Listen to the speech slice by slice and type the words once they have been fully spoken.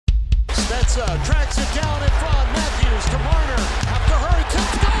Spezza tracks it down in front. Matthews to Marner. After hurry,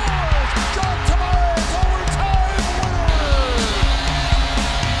 tipped scores! John Tavares, overtime winner!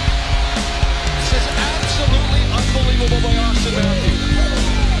 This is absolutely unbelievable by Austin Matthews.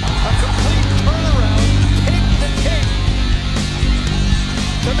 A complete turnaround. Take the cake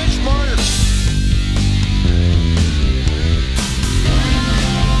to Mitch Marner.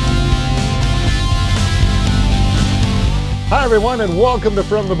 Hi, everyone, and welcome to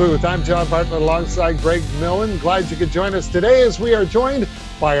From the Booth. I'm John Bartlett alongside Greg Millen. Glad you could join us today as we are joined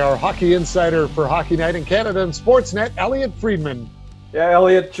by our hockey insider for Hockey Night in Canada and Sportsnet, Elliotte Friedman. Yeah,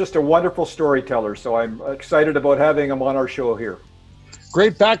 Elliotte, just a wonderful storyteller, so I'm excited about having him on our show here.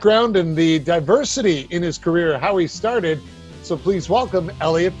 Great background and the diversity in his career, how he started. So please welcome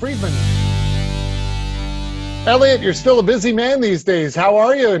Elliotte Friedman. Elliotte, you're still a busy man these days. How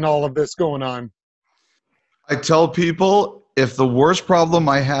are you in all of this going on? I tell people, if the worst problem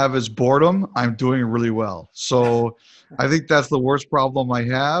I have is boredom, I'm doing really well. So I think that's the worst problem I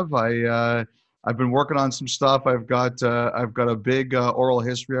have. I've been working on some stuff. I've got a big oral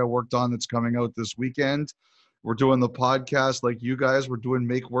history I worked on that's coming out this weekend. We're doing the podcast like you guys. We're doing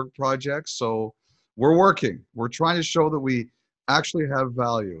make work projects. So we're working. We're trying to show that we actually have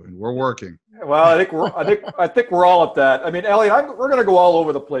value, and we're working. Well, I think we're all at that. I mean, Elliotte, we're going to go all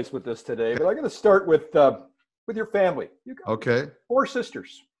over the place with this today, but I'm going to start with your family. You got Okay. 4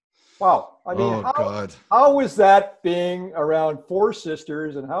 sisters. Wow. I mean, God. How is that being around 4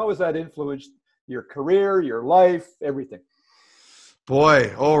 sisters, and how has that influenced your career, your life, everything?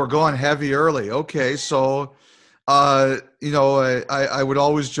 Boy, we're going heavy early. Okay, so, I would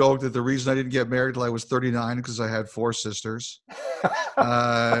always joke that the reason I didn't get married till I was 39 because I had 4 sisters. 2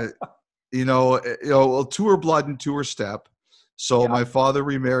 are blood and 2 are step. So my father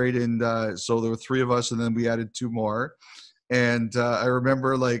remarried, and so there were 3 of us, and then we added 2 more. And I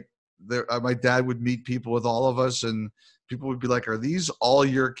remember, my dad would meet people with all of us, and people would be like, "Are these all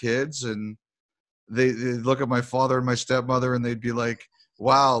your kids?" And they'd look at my father and my stepmother, and they'd be like,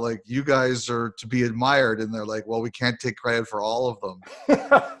 "Wow, like you guys are to be admired." And they're like, "Well, we can't take credit for all of them."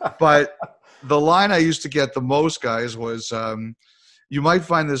 But the line I used to get the most, guys, was, you might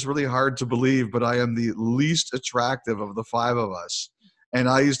find this really hard to believe, but I am the least attractive of the 5 of us. And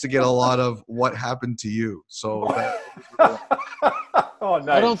I used to get a lot of "what happened to you?" So Oh, nice.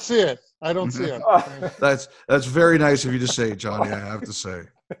 I don't see it. that's very nice of you to say, Johnny, I have to say.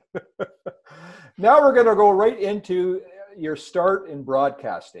 Now we're going to go right into your start in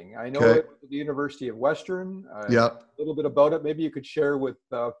broadcasting. I know at the University of Western. A little bit about it. Maybe you could share with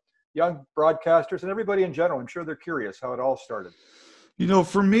young broadcasters and everybody in general. I'm sure they're curious how it all started.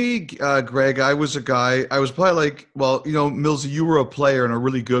 For me, Greg, I was a guy, I was probably Millsy, you were a player and a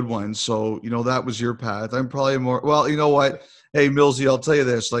really good one. So, that was your path. I'm probably more, well, you know what? Hey, Millsy, I'll tell you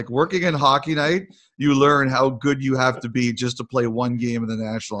this, working in Hockey Night, you learn how good you have to be just to play 1 game in the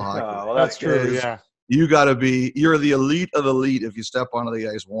National Hockey League. Well, that's true, yeah. You got to be, you're the elite of the elite if you step onto the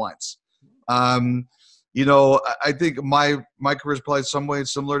ice once. I think my career is probably some way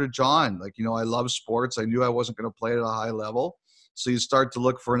similar to John. I love sports. I knew I wasn't going to play at a high level. So you start to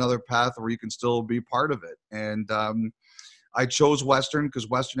look for another path where you can still be part of it. And I chose Western because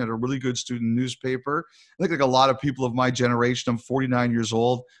Western had a really good student newspaper. I think like a lot of people of my generation, I'm 49 years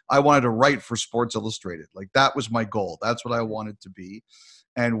old, I wanted to write for Sports Illustrated. That was my goal. That's what I wanted to be.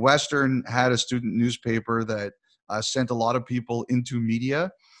 And Western had a student newspaper that sent a lot of people into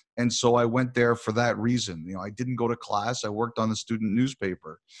media. And so I went there for that reason. I didn't go to class. I worked on the student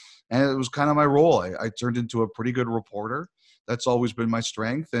newspaper. And it was kind of my role. I turned into a pretty good reporter. That's always been my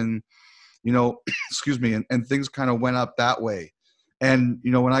strength. And, excuse me, and things kind of went up that way. And,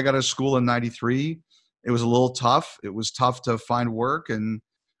 when I got to school in 93, it was a little tough. It was tough to find work. And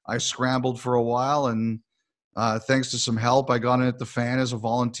I scrambled for a while. And thanks to some help, I got in at the Fan as a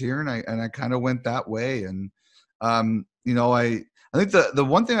volunteer. And I kind of went that way. And, I think the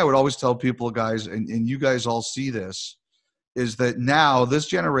one thing I would always tell people, guys, and you guys all see this, is that now this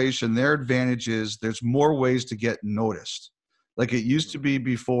generation, their advantage is there's more ways to get noticed. Like it used to be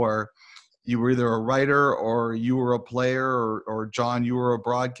before, you were either a writer or you were a player or John, you were a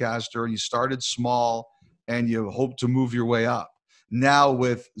broadcaster, and you started small and you hope to move your way up. Now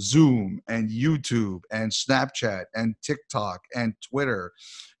with Zoom and YouTube and Snapchat and TikTok and Twitter,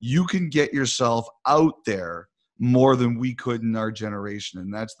 you can get yourself out there more than we could in our generation.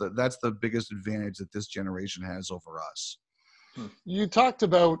 And that's the biggest advantage that this generation has over us. You talked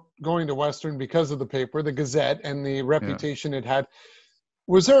about going to Western because of the paper, the Gazette, and the reputation it had.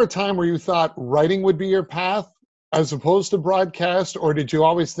 Was there a time where you thought writing would be your path as opposed to broadcast, or did you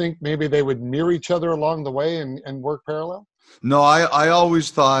always think maybe they would mirror each other along the way and work parallel? No, I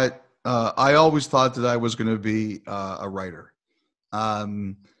always thought I always thought that I was going to be a writer.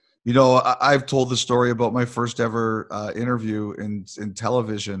 You know, I've told the story about my first ever interview in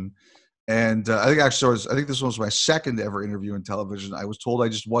television. And I think this was my second ever interview in television. I was told I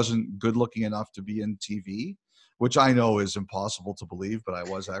just wasn't good looking enough to be in TV, which I know is impossible to believe, but I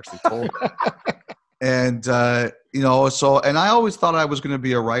was actually told that. And, you know, and I always thought I was going to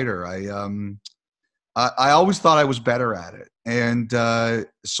be a writer. I always thought I was better at it. And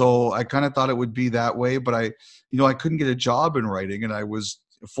so I kind of thought it would be that way, but I couldn't get a job in writing, and I was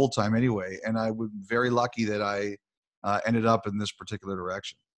full-time anyway. And I was very lucky that I ended up in this particular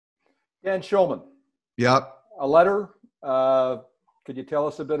direction. Dan Shulman. Yep. A letter. Could you tell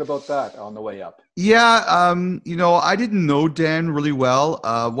us a bit about that on the way up? Yeah. You know, I didn't know Dan really well.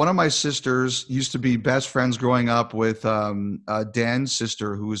 One of my sisters used to be best friends growing up with Dan's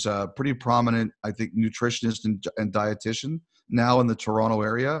sister, who's a pretty prominent, I think, nutritionist and dietitian now in the Toronto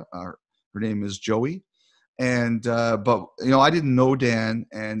area. Her name is Joey. And, but, you know, I didn't know Dan,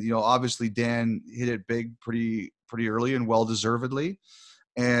 and, you know, obviously Dan hit it big pretty early and well-deservedly.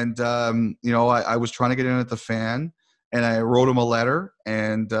 And, you know, I was trying to get in at the Fan, and I wrote him a letter,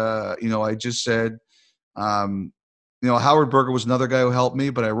 and, you know, I just said, you know, Howard Berger was another guy who helped me,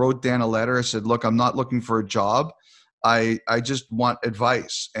 but I wrote Dan a letter. I said, look, I'm not looking for a job. I just want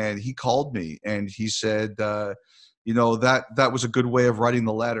advice. And he called me, and he said, you know, that was a good way of writing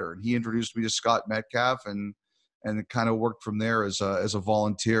the letter. And he introduced me to Scott Metcalf, and it kind of worked from there as a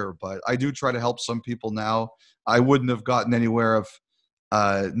volunteer. But I do try to help some people now. I wouldn't have gotten anywhere if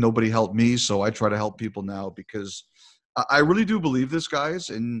nobody helped me. So I try to help people now, because I really do believe this, guys.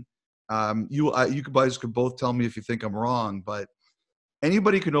 And you guys could both tell me if you think I'm wrong, but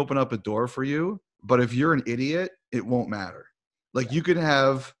anybody can open up a door for you. But if you're an idiot, it won't matter. Like you could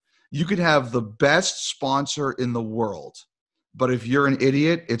have the best sponsor in the world, but if you're an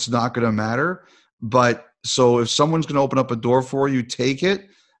idiot, it's not going to matter. But so if someone's going to open up a door for you, take it,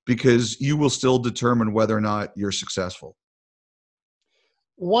 because you will still determine whether or not you're successful.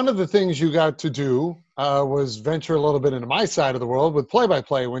 One of the things you got to do was venture a little bit into my side of the world with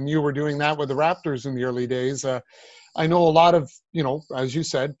play-by-play when you were doing that with the Raptors in the early days. I know a lot of, you know, as you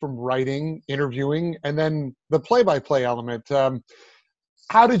said, from writing, interviewing, and then the play-by-play element.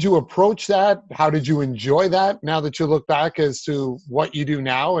 How did you approach that? How did you enjoy that now that you look back as to what you do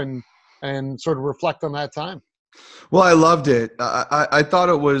now and sort of reflect on that time? Well, I loved it. I thought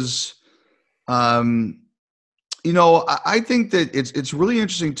it was, you know, I think that it's really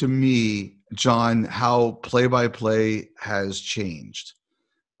interesting to me, John, how play-by-play has changed.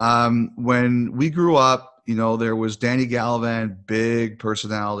 When we grew up, you know, there was Danny Gallivan, big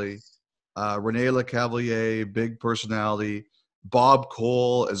personality. Rene Lecavalier, big personality. Bob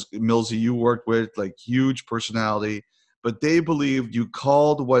Cole, as Millsy you worked with, like huge personality. But they believed you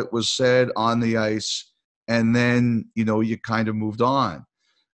called what was said on the ice, and then, you know, you kind of moved on.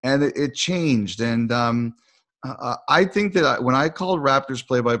 And it changed. And I think that when I called Raptors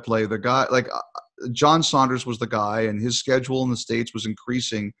play-by-play, the guy, like John Saunders was the guy, and his schedule in the States was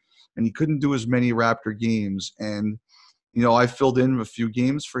increasing, and he couldn't do as many Raptor games. And, you know, I filled in a few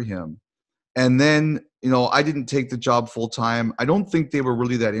games for him. And then, you know, I didn't take the job full-time. I don't think they were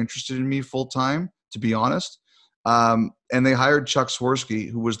really that interested in me full-time, to be honest. And they hired Chuck Swirsky,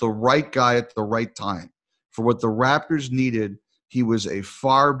 who was the right guy at the right time. For what the Raptors needed, he was a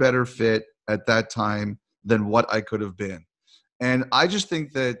far better fit at that time than what I could have been. And I just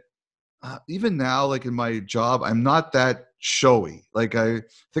think that even now, like in my job, I'm not that showy. Like I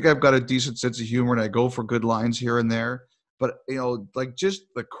think I've got a decent sense of humor, and I go for good lines here and there. But, you know, like just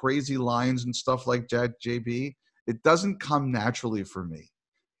the crazy lines and stuff like that, JB, it doesn't come naturally for me.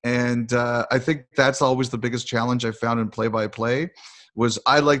 And I think that's always the biggest challenge I found in play-by-play was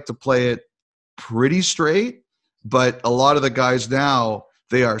I like to play it pretty straight, but a lot of the guys now,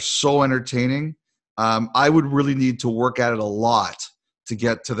 they are so entertaining. I would really need to work at it a lot to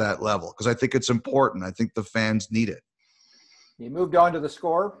get to that level, because I think it's important. I think the fans need it. You moved on to the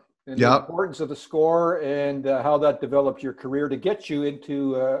Score. And the importance of the Score and how that developed your career to get you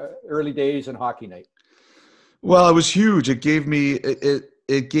into early days in Hockey Night. Well, it was huge. It gave me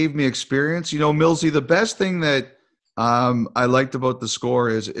it gave me experience. You know, Millsy, the best thing that I liked about the Score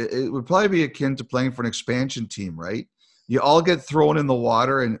is it would probably be akin to playing for an expansion team, right? You all get thrown in the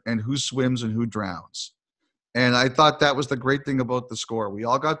water, and who swims and who drowns. And I thought that was the great thing about the Score. We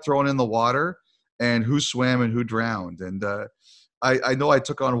all got thrown in the water, and who swam and who drowned. And I know I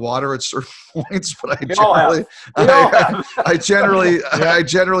took on water at certain points, but I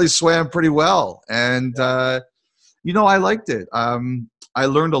generally swam pretty well. And, you know, I liked it. I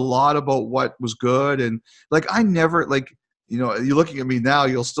learned a lot about what was good. And like, I never, like, you know, you're looking at me now,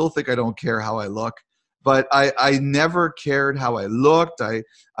 you'll still think I don't care how I look. But I never cared how I looked. I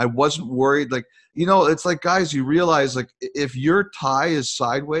wasn't worried. Like, you know, it's like, guys, you realize, like, if your tie is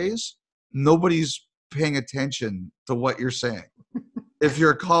sideways, nobody's paying attention to what you're saying. If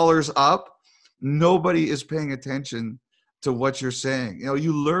your collar's up, nobody is paying attention to what you're saying. You know,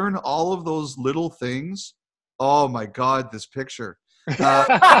 you learn all of those little things. Oh, my God, this picture.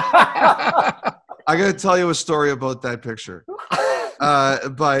 I got to tell you a story about that picture.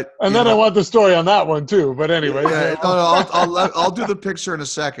 But and then I want the story on that one too. But anyway, yeah, no, I'll do the picture in a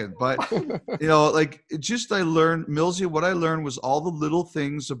second. But you know, like, I learned, Millsy, what I learned was all the little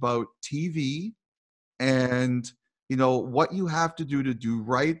things about TV, and you know what you have to do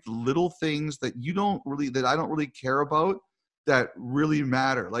right, the little things that I don't really care about, that really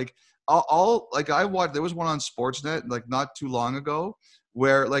matter. Like I watched, there was one on Sportsnet like not too long ago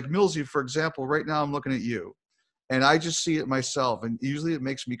where, like, Millsy, for example, right now I'm looking at you. And I just see it myself, and usually it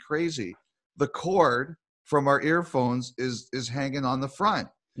makes me crazy. The cord from our earphones is hanging on the front.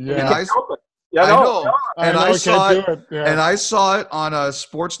 Yeah, and I know. And I saw it. Yeah. And I saw it on a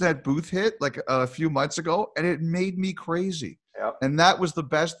Sportsnet booth hit like a few months ago, and it made me crazy. Yep. And that was the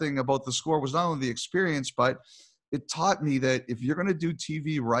best thing about the score, was not only the experience, but it taught me that if you're going to do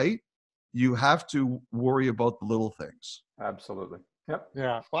TV right, you have to worry about the little things. Absolutely. Yep.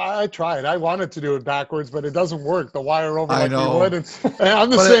 Yeah. Well, I tried. I wanted to do it backwards, but it doesn't work. The wire over I like know. you would. I'm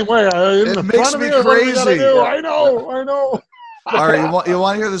the same way. It makes me crazy. I know. All right, you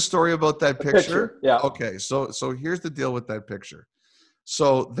want to hear the story about that picture? Yeah. Okay, so here's the deal with that picture.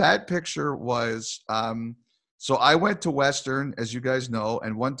 So that picture was, so I went to Western, as you guys know,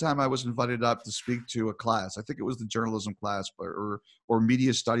 and one time I was invited up to speak to a class. I think it was the journalism class or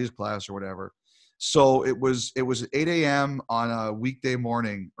media studies class or whatever. So it was 8 a.m. on a weekday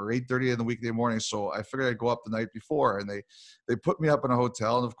morning, or 8:30 in the weekday morning. So I figured I'd go up the night before, and they put me up in a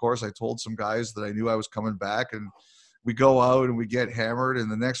hotel. And of course I told some guys that I knew I was coming back, and we go out and we get hammered.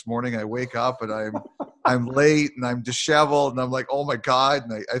 And the next morning I wake up and I'm late and I'm disheveled, and I'm like, oh my God.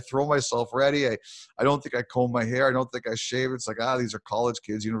 And I throw myself ready. I don't think I comb my hair. I don't think I shave. It's like, these are college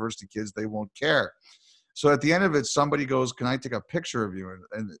kids, university kids. They won't care. So at the end of it, somebody goes, can I take a picture of you?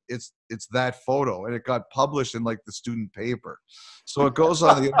 And it's that photo, and it got published in like the student paper. So it goes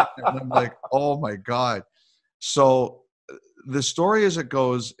on the internet, and I'm like, oh my God. So the story as it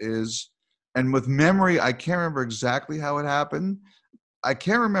goes is, and with memory, I can't remember exactly how it happened. I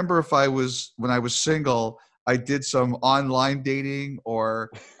can't remember if when I was single, I did some online dating,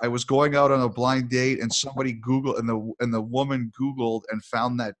 or I was going out on a blind date and somebody Googled, and the woman Googled and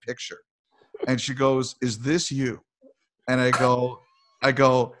found that picture. And she goes, is this you? And I go,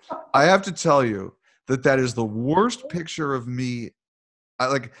 I have to tell you that is the worst picture of me.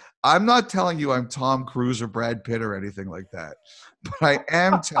 I'm not telling you I'm Tom Cruise or Brad Pitt or anything like that, but I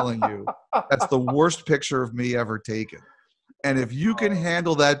am telling you that's the worst picture of me ever taken. And if you can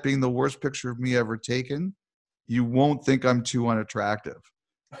handle that being the worst picture of me ever taken, you won't think I'm too unattractive.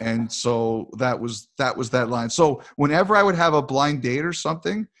 And so that was that line. So whenever I would have a blind date or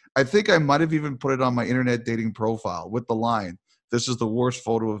something, I think I might have even put it on my internet dating profile with the line, this is the worst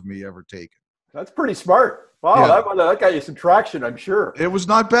photo of me ever taken. That's pretty smart. Wow, yeah. that got you some traction, I'm sure. It was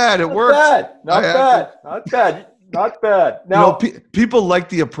not bad. It worked. Not bad. Now, people like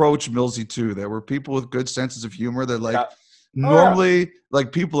the approach, Millsy, too. There were people with good senses of humor. They're like, normally,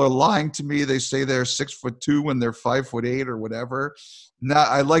 like, people are lying to me. They say they're 6'2" when they're 5'8" or whatever. Now,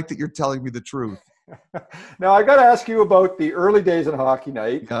 I like that you're telling me the truth. Now, I got to ask you about the early days in Hockey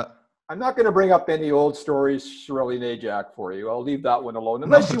Night. Yeah. I'm not going to bring up any old stories, Shirley Najak, for you. I'll leave that one alone,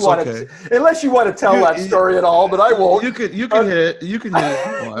 unless you want to tell that story at all. But I won't. You can hit it. You can hit it.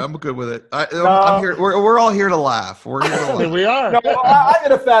 Oh, I'm good with it. I'm here. We're all here to laugh. We're here to laugh. We are. No, I'm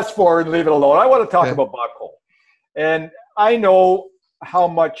going to fast forward and leave it alone. I want to talk about Bob Cole, and I know how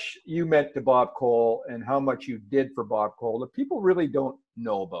much you meant to Bob Cole and how much you did for Bob Cole that people really don't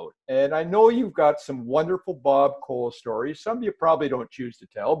know about. And I know you've got some wonderful Bob Cole stories. Some you probably don't choose to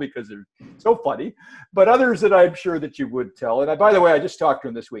tell because they're so funny, but others that I'm sure that you would tell. And by the way, I just talked to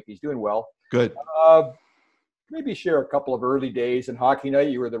him this week. He's doing well. Good. Maybe share a couple of early days in Hockey Night.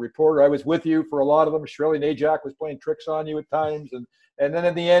 You were the reporter. I was with you for a lot of them. Shirley Najak was playing tricks on you at times. And then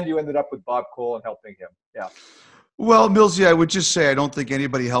in the end, you ended up with Bob Cole and helping him. Yeah. Well, Millsy, I would just say I don't think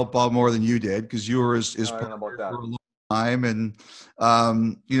anybody helped Bob more than you did, because you were his partner for a long time. And,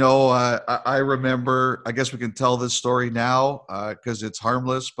 I remember, I guess we can tell this story now because it's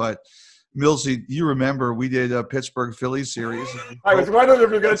harmless, but Millsy, you remember we did a Pittsburgh Phillies series. I was wondering if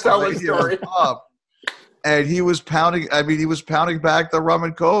you were going to tell this story. And he was pounding back the rum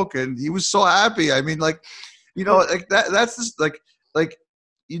and Coke, and he was so happy. I mean, like, you know, like that's just like,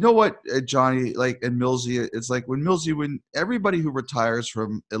 you know what, Johnny, like, and Millsy, it's like when everybody who retires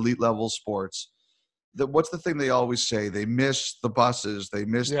from elite level sports, what's the thing they always say? They miss the buses, they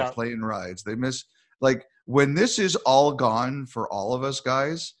miss the plane rides, they miss, like, when this is all gone for all of us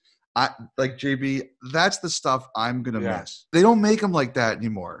guys, like JB, that's the stuff I'm gonna miss. They don't make them like that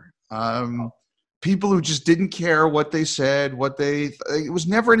anymore. People who just didn't care what they said, it was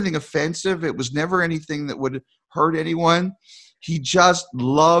never anything offensive. It was never anything that would hurt anyone. He just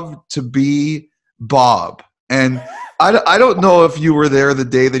loved to be Bob. And I don't know if you were there the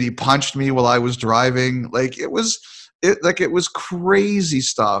day that he punched me while I was driving. Like, it was crazy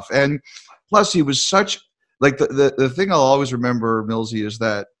stuff. And plus he was such, like, the thing I'll always remember, Millsy, is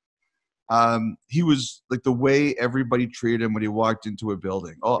that he was like, the way everybody treated him when he walked into a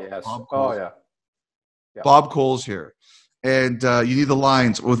building. Oh, yes. Bob Cole's here. And you need the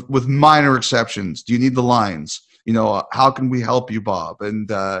lines, with minor exceptions. Do you need the lines? You know, how can we help you, Bob? And,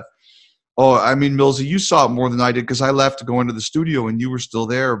 I mean, Millsy, you saw it more than I did, because I left to go into the studio and you were still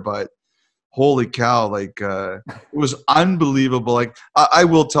there. But holy cow, like, it was unbelievable. Like, I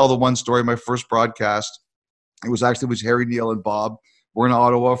will tell the one story, my first broadcast, it was Harry, Neil, and Bob. We're in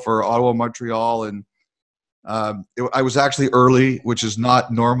Ottawa for Ottawa, Montreal. And I was actually early, which is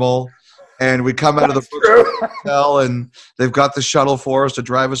not normal. And we come out of the hotel, and they've got the shuttle for us to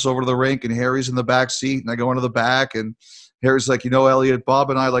drive us over to the rink, and Harry's in the back seat, and I go into the back, and Harry's like, you know, Elliotte, Bob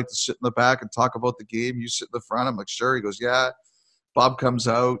and I like to sit in the back and talk about the game. You sit in the front. I'm like, sure. He goes, yeah. Bob comes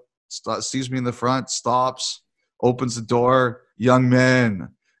out, sees me in the front, stops, opens the door. Young man,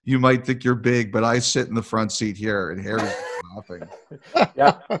 you might think you're big, but I sit in the front seat here. And Harry's laughing.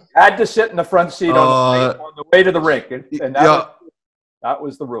 Yeah, had to sit in the front seat on the way to the rink, and that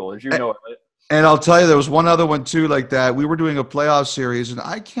was the rule, as you know. And I'll tell you, there was one other one too like that. We were doing a playoff series, and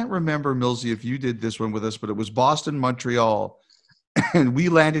I can't remember, Millsy, if you did this one with us, but it was Boston, Montreal. And we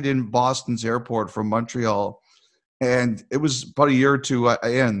landed in Boston's airport from Montreal. And it was about a year or two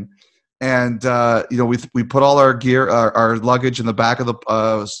in. And, you know, we put all our gear, our luggage in the back of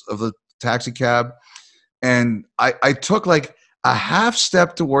the taxi cab. And I took like a half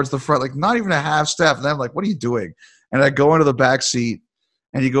step towards the front, like not even a half step. And I'm like, what are you doing? And I go into the back seat.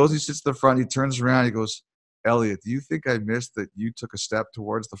 And he goes, he sits in the front, he turns around, he goes, Elliotte, do you think I missed that you took a step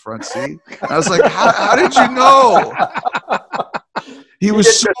towards the front seat? And I was like, how did you know? He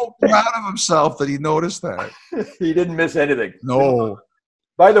was so proud of himself that he noticed that. He didn't miss anything. No.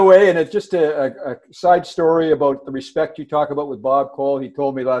 By the way, and it's just a side story about the respect you talk about with Bob Cole. He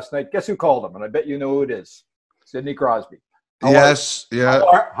told me last night, guess who called him? And I bet you know who it is. Sidney Crosby. Yes. Yeah.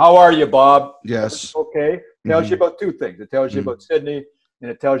 How are you, Bob? Yes. Okay. Tells you about two things. It tells you about Sidney, and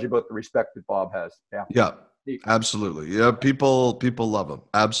it tells you about the respect that Bob has. Yeah, absolutely. Yeah, people love him.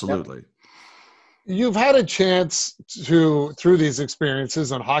 Absolutely. You've had a chance through these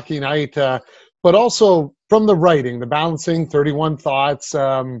experiences on Hockey Night, but also from the writing, the balancing, 31 Thoughts,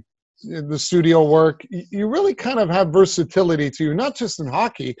 the studio work. You really kind of have versatility to you, not just in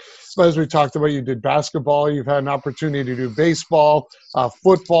hockey, but as we talked about, you did basketball. You've had an opportunity to do baseball,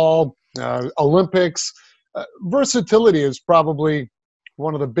 football, Olympics. Versatility is probably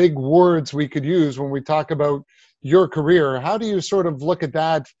one of the big words we could use when we talk about your career. How do you sort of look at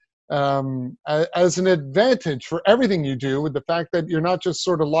that as an advantage for everything you do, with the fact that you're not just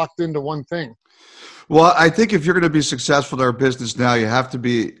sort of locked into one thing? Well, I think if you're going to be successful in our business now, you have to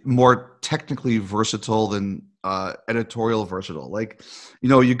be more technically versatile than editorial versatile. Like, you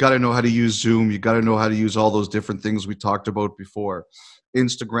know, you got to know how to use Zoom. You got to know how to use all those different things we talked about before.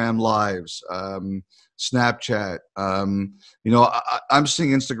 Instagram Lives, Snapchat. You know, I'm seeing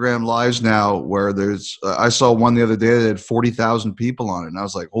Instagram Lives now where there's I saw one the other day that had 40,000 people on it, and I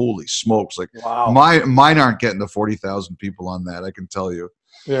was like, holy smokes. Like, wow. Mine aren't getting to 40,000 people on that, I can tell you.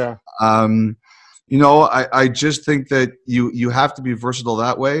 Yeah. You know, I just think that you have to be versatile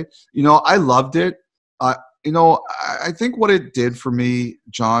that way. You know, I loved it. You know, I think what it did for me,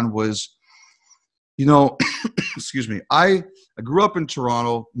 John, was, you know, excuse me, I grew up in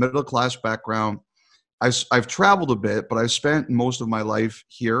Toronto, middle class background. I've traveled a bit, but I've spent most of my life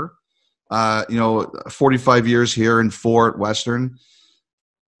here. You know, 45 years here and 4 at Western.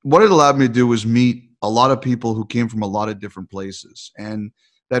 What it allowed me to do was meet a lot of people who came from a lot of different places. And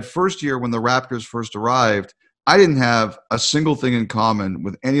that first year when the Raptors first arrived, I didn't have a single thing in common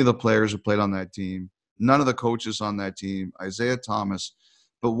with any of the players who played on that team, none of the coaches on that team, Isaiah Thomas.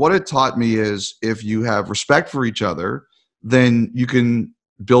 But what it taught me is if you have respect for each other, then you can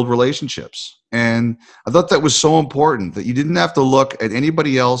build relationships. And I thought that was so important, that you didn't have to look at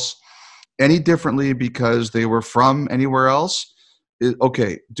anybody else any differently because they were from anywhere else.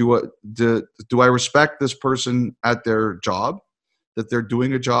 okay, do I respect this person at their job, that they're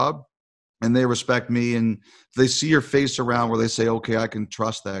doing a job, and they respect me, and they see your face around where they say, okay, I can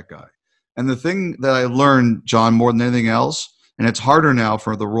trust that guy. And the thing that I learned, John, more than anything else, and it's harder now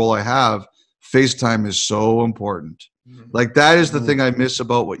for the role I have, FaceTime is so important. Like, that is the thing I miss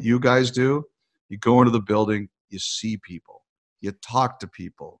about what you guys do. You go into the building, you see people, you talk to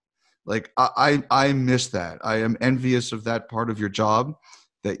people. Like, I miss that. I am envious of that part of your job,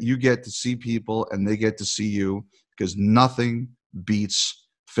 that you get to see people and they get to see you, because nothing beats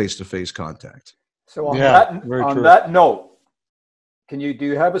face-to-face contact. So on that note, do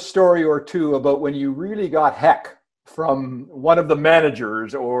you have a story or two about when you really got heck from one of the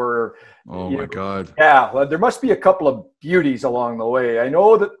managers, or my God. Yeah, well, there must be a couple of beauties along the way. I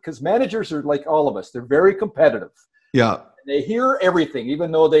know that, because managers are like all of us, they're very competitive. Yeah. They hear everything,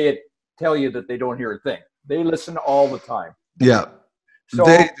 even though they tell you that they don't hear a thing. They listen all the time. Yeah. So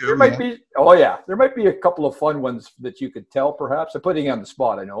there might be a couple of fun ones that you could tell, perhaps. I'm putting you on the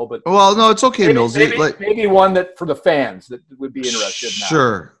spot, I know, but well, no, it's okay, Millsy. Maybe one that for the fans that would be interested in that.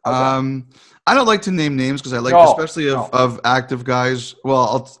 Sure. Okay. I don't like to name names, because I like, especially of active guys.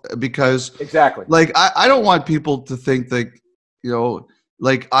 Well, because exactly, like, I don't want people to think that,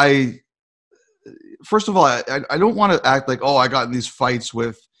 like, first of all, I don't want to act like, oh, I got in these fights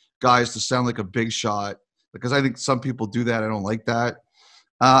with guys to sound like a big shot, because I think some people do that. I don't like that.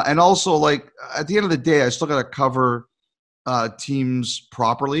 And also, like, at the end of the day, I still got to cover teams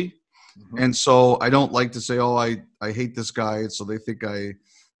properly. Mm-hmm. And so I don't like to say, oh, I hate this guy, so they think I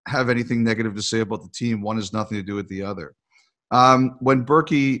have anything negative to say about the team. One has nothing to do with the other. When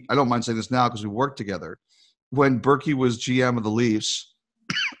Berkey, I don't mind saying this now because we worked together. When Berkey was GM of the Leafs,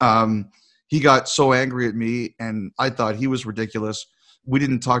 he got so angry at me, and I thought he was ridiculous. We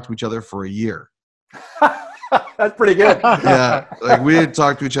didn't talk to each other for a year. That's pretty good. Yeah, like, we didn't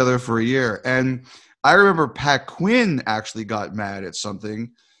talk to each other for a year. And I remember Pat Quinn actually got mad at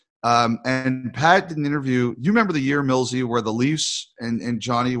something. And Pat did an interview. You remember the year, Millsy, where the Leafs and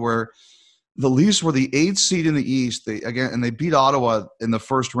Johnny, where the Leafs were the 8th seed in the East. They beat Ottawa in the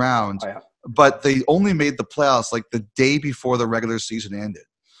first round, but they only made the playoffs like the day before the regular season ended.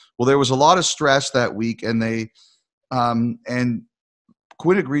 Well, there was a lot of stress that week, and and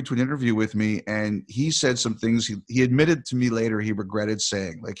Quinn agreed to an interview with me, and he said some things. He admitted to me later he regretted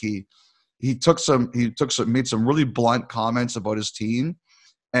saying. Like, he made some really blunt comments about his team,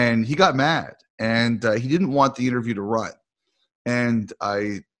 and he got mad, and he didn't want the interview to run. And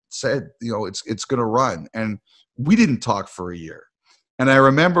I said, it's going to run, and we didn't talk for a year. And I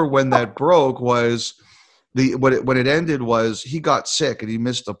remember when that broke was when it ended was he got sick and he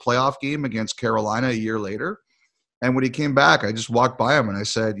missed a playoff game against Carolina a year later. And when he came back, I just walked by him and I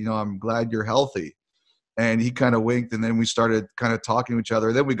said, I'm glad you're healthy. And he kind of winked, and then we started kind of talking to each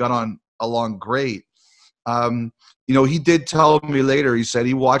other. Then we got along great. He did tell me later, he said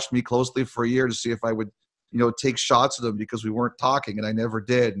he watched me closely for a year to see if I would, take shots at him because we weren't talking, and I never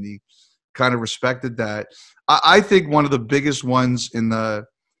did. And he kind of respected that. I think one of the biggest ones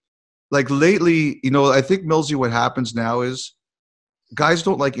lately, I think, Millsy, what happens now is guys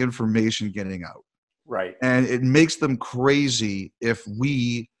don't like information getting out. Right. And it makes them crazy if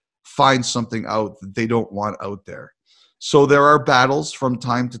we find something out that they don't want out there. So there are battles from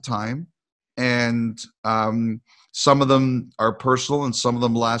time to time, and some of them are personal and some of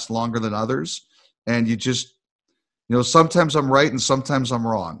them last longer than others. And you just, sometimes I'm right and sometimes I'm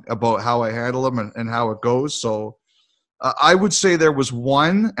wrong about how I handle them and how it goes. So I would say there was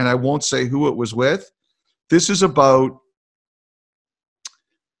one, and I won't say who it was with. This has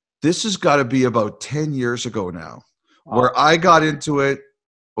got to be about 10 years ago now, where I got into it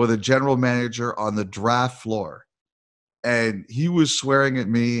with a general manager on the draft floor, and he was swearing at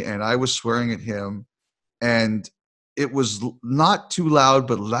me and I was swearing at him, and it was not too loud,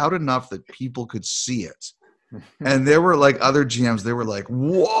 but loud enough that people could see it. And there were like other GMs, they were like,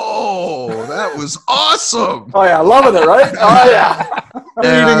 whoa, that was awesome. Oh yeah, loving it, right? Oh yeah.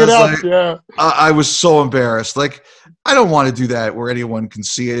 Eating it up, yeah. I was so embarrassed. Like, I don't want to do that where anyone can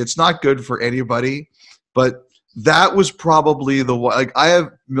see it. It's not good for anybody. But that was probably the one. Like, I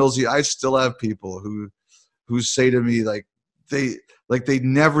still have people who say to me they'd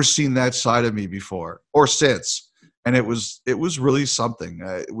never seen that side of me before or since, and it was really something.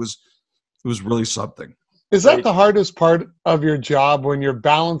 It was really something. Is that the hardest part of your job, when you're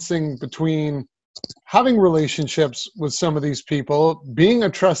balancing between having relationships with some of these people, being a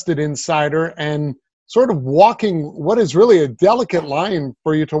trusted insider, and sort of walking what is really a delicate line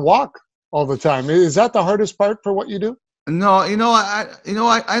for you to walk all the time? Is that the hardest part for what you do? No,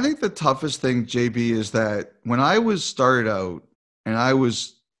 I think the toughest thing, JB, is that when I was started out, and I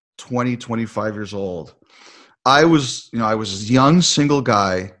was 20, 25 years old. I was a young single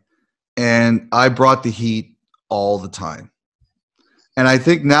guy, and I brought the heat all the time. And I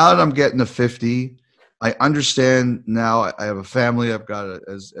think now that I'm getting to 50, I understand now. I have a family. I've got,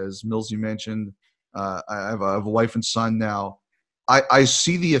 as Millsy mentioned, I have a wife and son now. I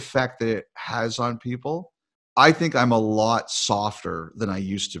see the effect that it has on people. I think I'm a lot softer than I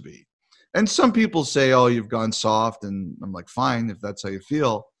used to be. And some people say, oh, you've gone soft. And I'm like, fine, if that's how you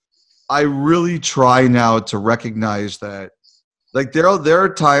feel. I really try now to recognize that, like, there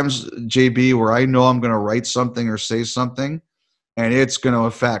are times, JB, where I know I'm going to write something or say something, and it's going to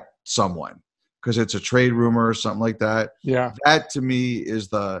affect someone because it's a trade rumor or something like that. Yeah. That to me is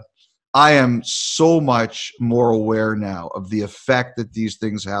I am so much more aware now of the effect that these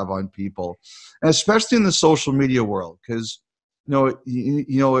things have on people, and especially in the social media world, because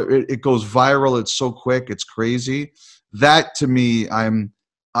it goes viral. It's so quick. It's crazy. That to me, I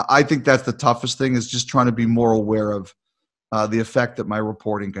think that's the toughest thing, is just trying to be more aware of the effect that my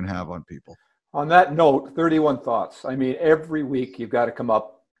reporting can have on people. On that note, 31 thoughts. I mean, every week you've got to come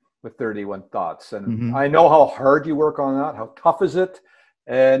up with 31 thoughts. And I know how hard you work on that. How tough is it?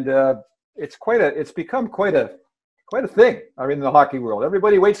 And it's become quite a thing. I mean, in the hockey world,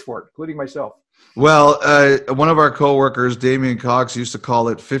 everybody waits for it, including myself. Well, one of our coworkers, Damian Cox, used to call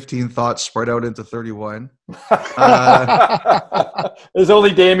it 15 thoughts spread out into 31. There's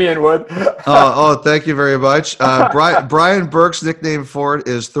only Damian would. Thank you very much. Brian Burke's nickname for it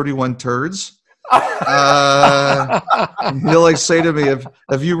is 31 turds. He'll like say to me,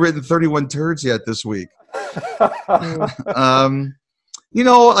 have you written 31 turds yet this week? I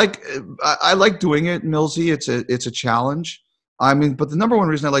like doing it, Millsy. It's a challenge. I mean, but the number one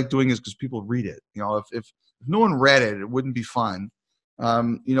reason I like doing it is because people read it. If no one read it, it wouldn't be fun.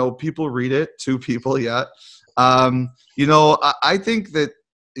 People read it, 2 people, yeah. I think that,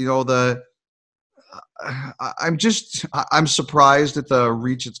 I'm surprised at the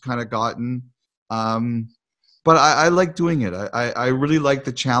reach it's kind of gotten. But I like doing it. I really like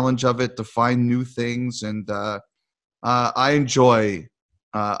the challenge of it, to find new things, and I enjoy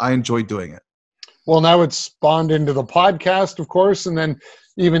doing it. Well, now it's spawned into the podcast, of course, and then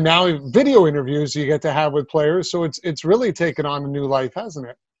even now video interviews you get to have with players. So it's really taken on a new life, hasn't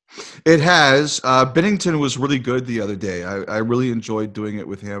it? It has. Binnington was really good the other day. I really enjoyed doing it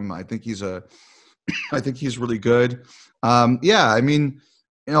with him. I think he's really good. I mean,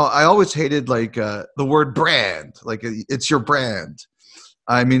 I always hated the word brand, like it's your brand.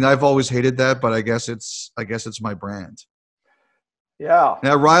 I mean, I've always hated that, but I guess it's my brand. Yeah.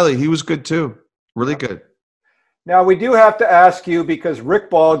 Now Riley, he was good too. Really good. Now we do have to ask you, because Rick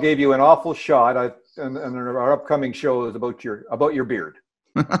Ball gave you an awful shot, and our upcoming show is about your beard.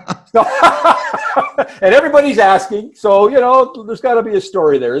 So, and everybody's asking, so there's got to be a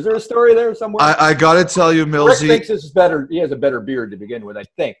story there. Is there a story there somewhere? I got to tell you, Millsy, Rick thinks this is better. He has a better beard to begin with, I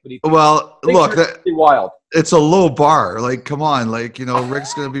think. But look, pretty wild. It's a low bar. Like, come on,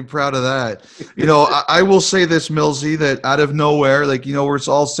 Rick's gonna be proud of that. I will say this, Millsy, that out of nowhere, we're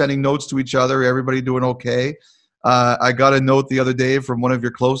all sending notes to each other. Everybody doing okay. I got a note the other day from one of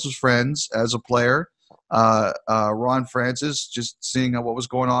your closest friends as a player. Ron Francis, just seeing what was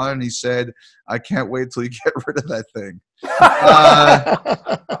going on, and he said, I can't wait till you get rid of that thing.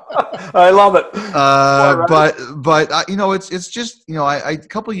 I love it. It's just, a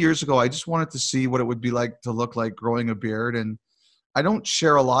couple of years ago, I just wanted to see what it would be like to look like growing a beard. And I don't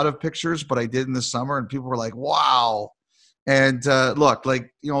share a lot of pictures, but I did in the summer, and people were like, wow. And look,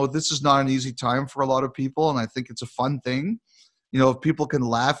 this is not an easy time for a lot of people, and I think it's a fun thing. If people can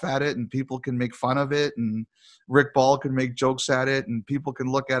laugh at it and people can make fun of it, and Rick Ball can make jokes at it, and people can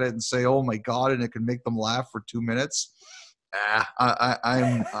look at it and say, oh my God, and it can make them laugh for 2 minutes.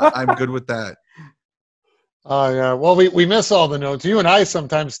 I'm good with that. Yeah. Well, we miss all the notes. You and I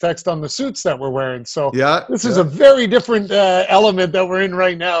sometimes text on the suits that we're wearing. So this is a very different element that we're in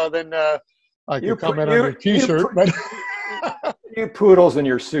right now than I could comment on your T-shirt. But you poodles in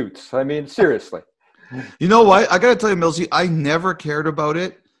your suits. I mean, seriously. You know what? I got to tell you, Millsy, I never cared about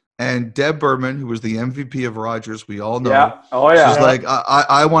it. And Deb Berman, who was the MVP of Rogers, we all know. Yeah. Oh, yeah. She's like,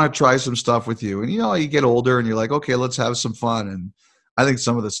 I want to try some stuff with you. And, you get older and you're like, okay, let's have some fun. And I think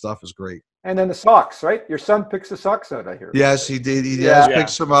some of the stuff is great. And then the socks, right? Your son picks the socks out, I hear. Yes, he did. He has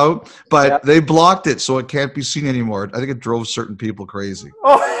picked some out, but they blocked it so it can't be seen anymore. I think it drove certain people crazy.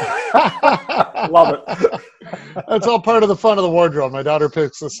 Oh, love it. That's all part of the fun of the wardrobe. My daughter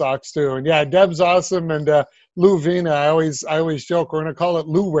picks the socks too. And yeah, Deb's awesome. And Lou Vina. I always joke we're going to call it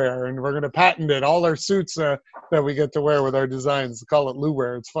Lou Wear, and we're going to patent it. All our suits that we get to wear with our designs, call it Lou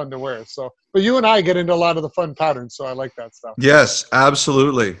Wear. It's fun to wear. So, but you and I get into a lot of the fun patterns, so I like that stuff. Yes,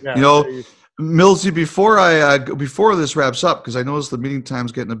 absolutely. Yeah, you know, Millsy, before this wraps up, because I notice the meeting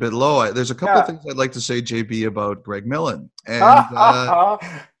time's getting a bit low. There's a couple of things I'd like to say, JB, about Greg Millen. And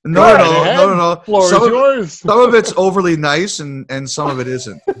no. Floor is yours. Some of it's overly nice, and some of it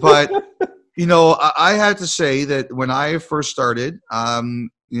isn't. But you know, I had to say that when I first started, you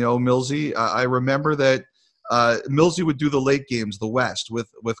know, Millsy, I remember that Millsy would do the late games, the West,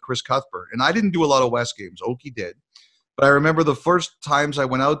 with Chris Cuthbert, and I didn't do a lot of West games. Okie did. But I remember the first times I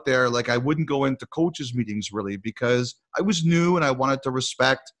went out there, like I wouldn't go into coaches' meetings really because I was new and I wanted to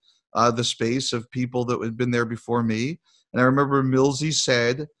respect the space of people that had been there before me. And I remember Millsy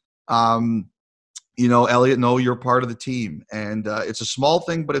said, you know, Elliotte, no, you're part of the team. And it's a small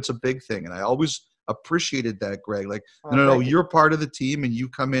thing, but it's a big thing. And I always appreciated that, Greg. Like, no, you're part of the team and you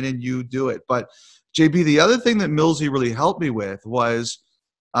come in and you do it. But JB, the other thing that Millsy really helped me with was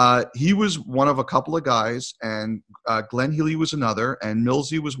he was one of a couple of guys, and Glenn Healy was another, and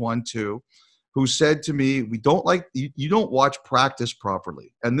Millsy was one too, who said to me, "We don't like you don't watch practice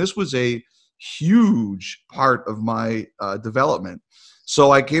properly." And this was a huge part of my development.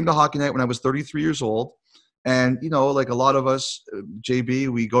 So I came to Hockey Night when I was 33 years old, and you know, like a lot of us, JB,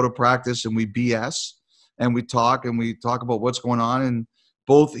 we go to practice and we BS and we talk about what's going on. And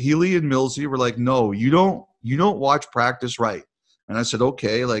both Healy and Millsy were like, "No, you don't watch practice right." And I said,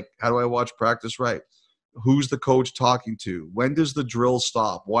 okay, like, how do I watch practice right? Who's the coach talking to? When does the drill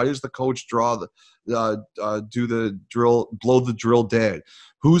stop? Why does the coach do the drill, blow the drill dead?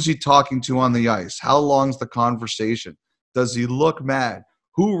 Who's he talking to on the ice? How long's the conversation? Does he look mad?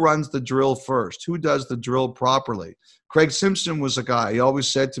 Who runs the drill first? Who does the drill properly? Craig Simpson was a guy. He always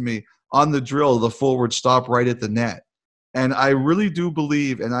said to me, on the drill, the forward stop right at the net. And I really do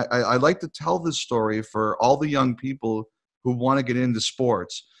believe, and I like to tell this story for all the young people who want to get into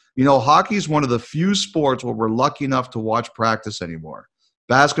sports. You know, hockey is one of the few sports where we're lucky enough to watch practice anymore.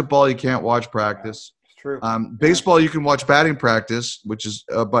 Basketball, you can't watch practice. It's true. Baseball, you can watch batting practice,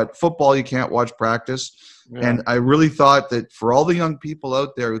 but football, you can't watch practice. Yeah. And I really thought that for all the young people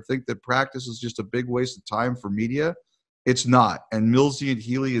out there who think that practice is just a big waste of time for media, it's not. And Millsy and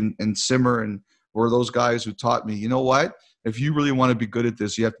Healy and Simmer and were those guys who taught me, you know what? If you really want to be good at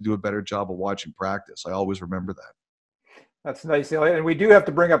this, you have to do a better job of watching practice. I always remember that. That's nice. And we do have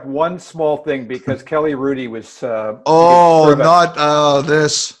to bring up one small thing because Kelly Rudy was this.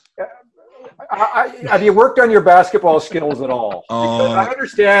 Have you worked on your basketball skills at all? Because I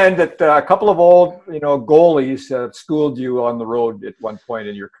understand that a couple of old, goalies schooled you on the road at one point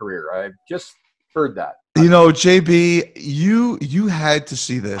in your career. I've just heard that. You know, JB, you had to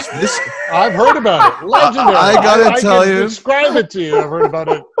see this. I've heard about it. Legendary. I gotta tell you. Describe it to you. I've heard about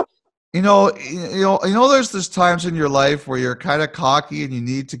it. You know, there's this times in your life where you're kind of cocky and you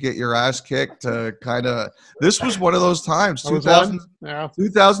need to get your ass kicked to this was one of those times.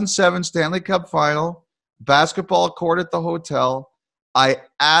 2007 Stanley Cup final, basketball court at the hotel. I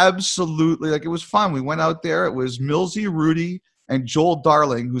absolutely, it was fun. We went out there. It was Millsy, Rudy, and Joel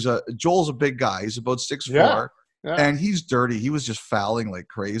Darling, Joel's a big guy. He's about 6'4". Yeah. And he's dirty. He was just fouling like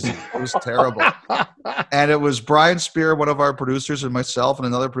crazy. It was terrible. And it was Brian Spear, one of our producers, and myself and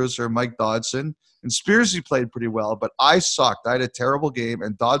another producer, Mike Dodson. And Spears, he played pretty well, but I sucked. I had a terrible game,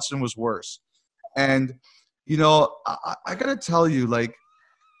 and Dodson was worse. And, I got to tell you,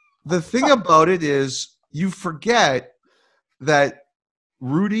 the thing about it is you forget that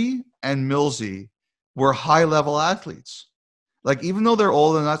Rudy and Millsy were high-level athletes. Even though they're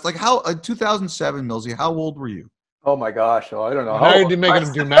older than us, how in 2007, Millsy, how old were you? Oh my gosh! I don't know. How are you making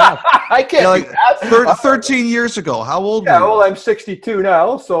him do math? I can't do math. 13 years ago. How old were you? Well, I'm 62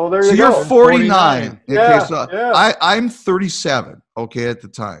 now, so there you go. So you're 49. I'm 37. Okay, at the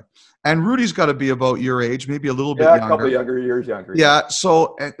time, and Rudy's got to be about your age, maybe a little bit younger. A couple years younger. Yeah.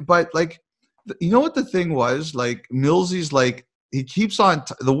 So, but you know what the thing was? Millsy's he keeps on.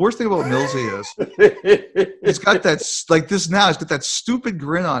 The worst thing about Millsy is he's got that this now. He's got that stupid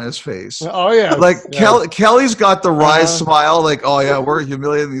grin on his face. Oh yeah, Kelly's got the wry smile. Oh yeah, we're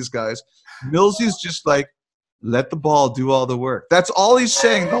humiliating these guys. Millsy's just let the ball do all the work. That's all he's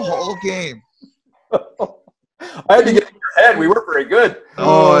saying the whole game. I had to get in your head. We weren't very good.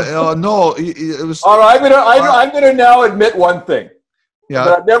 Oh no, it was. All right, I'm gonna now admit one thing. Yeah,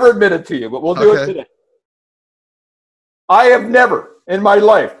 that I've never admitted to you, but we'll do it today. I have never in my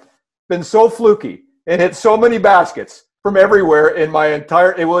life been so fluky and hit so many baskets from everywhere in my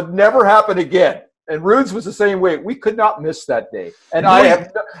entire. It would never happen again. And Rudes was the same way. We could not miss that day, and I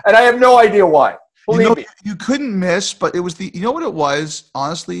have no idea why. Believe me. You couldn't miss, but it was you know what it was?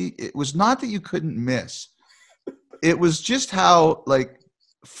 Honestly, it was not that you couldn't miss. It was just how, like,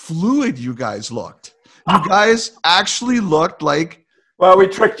 fluid you guys looked. You guys actually looked like... Well, we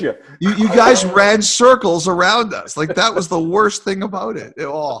tricked you. You guys ran circles around us. Like, that was the worst thing about it.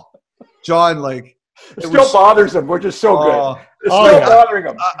 John, like... It still bothers him, which is so good. It's still bothering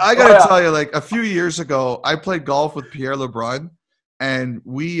him. I got to tell you, like, a few years ago, I played golf with Pierre LeBrun, and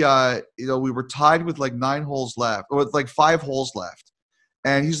we were tied with like 9 holes left, or with like 5 holes left.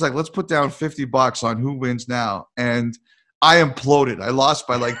 And he's like, let's put down $50 on who wins now. And I imploded. I lost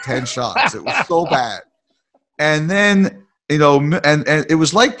by like 10 shots. It was so bad. And then, and it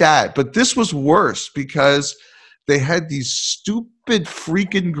was like that. But this was worse because they had these stupid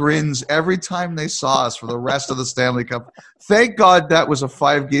freaking grins every time they saw us for the rest of the Stanley Cup. Thank God that was a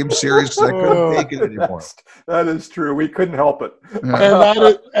 5-game series because I couldn't take it anymore. That is true. We couldn't help it.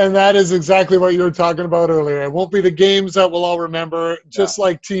 Yeah. And that is exactly what you were talking about earlier. It won't be the games that we'll all remember. Just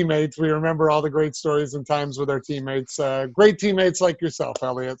like teammates, we remember all the great stories and times with our teammates. Great teammates like yourself,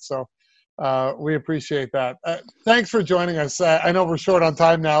 Elliotte. So we appreciate that. Thanks for joining us. I know we're short on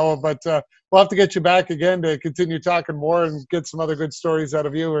time now, but we'll have to get you back again to continue talking more and get some other good stories out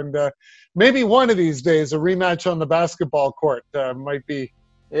of you. And maybe one of these days, a rematch on the basketball court might be.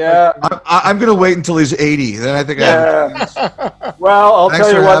 Yeah. I'm going to wait until he's 80. Then I think Well, I'll Thanks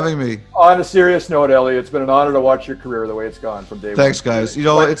tell you for what. having me. On a serious note, Elliot, it's been an honor to watch your career the way it's gone from day one. Thanks, guys.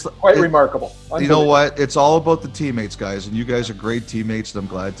 It's quite remarkable. You know what? It's all about the teammates, guys, and you guys are great teammates,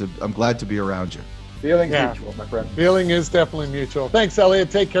 and I'm glad to be around you. Feeling's mutual, my friend. Feeling is definitely mutual. Thanks,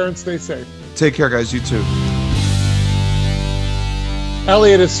 Elliotte. Take care and stay safe. Take care, guys. You too.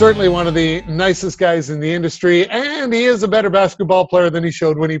 Elliotte is certainly one of the nicest guys in the industry, and he is a better basketball player than he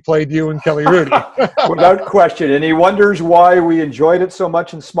showed when he played you and Kelly Rudy. Without question. And he wonders why we enjoyed it so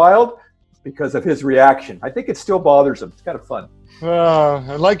much and smiled. Because of his reaction. I think it still bothers him. It's kind of fun.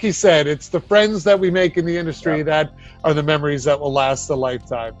 And like he said, it's the friends that we make in the industry that are the memories that will last a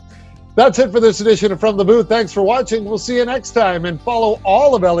lifetime. That's it for this edition of From the Booth. Thanks for watching. We'll see you next time. And follow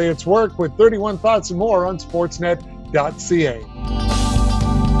all of Elliotte's work with 31 Thoughts and more on sportsnet.ca.